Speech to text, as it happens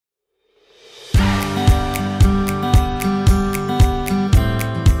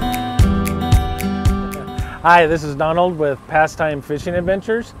Hi, this is Donald with Pastime Fishing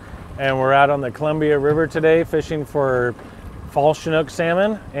Adventures, and we're out on the Columbia River today fishing for fall Chinook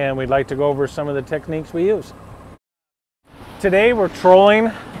salmon, and we'd like to go over some of the techniques we use. Today we're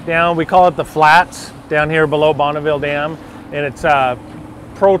trolling down, we call it the flats, down here below Bonneville Dam, and it's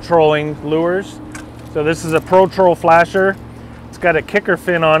pro trolling lures. So this is a pro troll flasher. It's got a kicker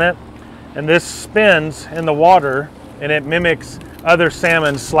fin on it, and this spins in the water, and it mimics other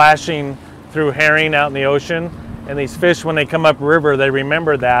salmon slashing through herring out in the ocean. And these fish, when they come up river, they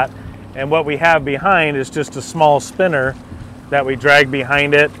remember that. And what we have behind is just a small spinner that we drag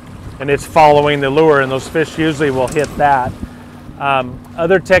behind it, and it's following the lure, and those fish usually will hit that.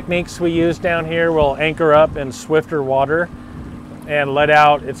 Other techniques we use down here, we'll anchor up in swifter water and let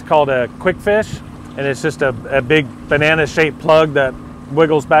out, it's called a quick fish, and it's just a big banana shaped plug that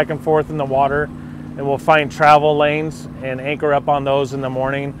wiggles back and forth in the water, and we'll find travel lanes and anchor up on those in the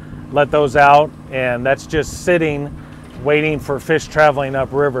morning, let those out, and that's just sitting waiting for fish traveling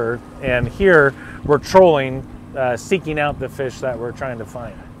upriver. And here we're trolling, seeking out the fish that we're trying to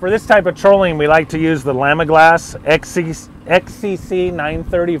find. For this type of trolling, we like to use the Lamiglas XCC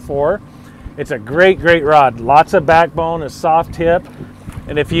 934. It's a great rod, lots of backbone, a soft tip,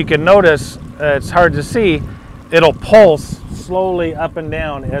 and if you can notice, it's hard to see, it'll pulse slowly up and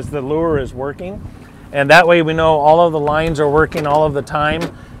down as the lure is working, and that way we know all of the lines are working all of the time.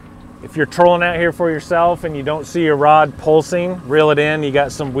 If you're trolling out here for yourself and you don't see your rod pulsing, reel it in. You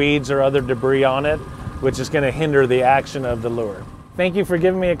got some weeds or other debris on it, which is going to hinder the action of the lure. Thank you for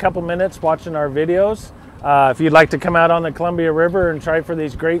giving me a couple minutes watching our videos. If you'd like to come out on the Columbia River and try for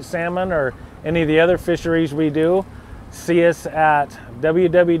these great salmon or any of the other fisheries we do, see us at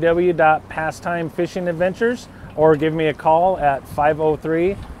www.Pastime Fishing Adventures, or give me a call at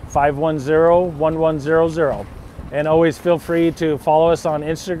 503-510-1100. And always feel free to follow us on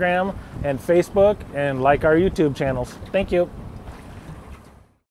Instagram and Facebook and like our YouTube channels. Thank you.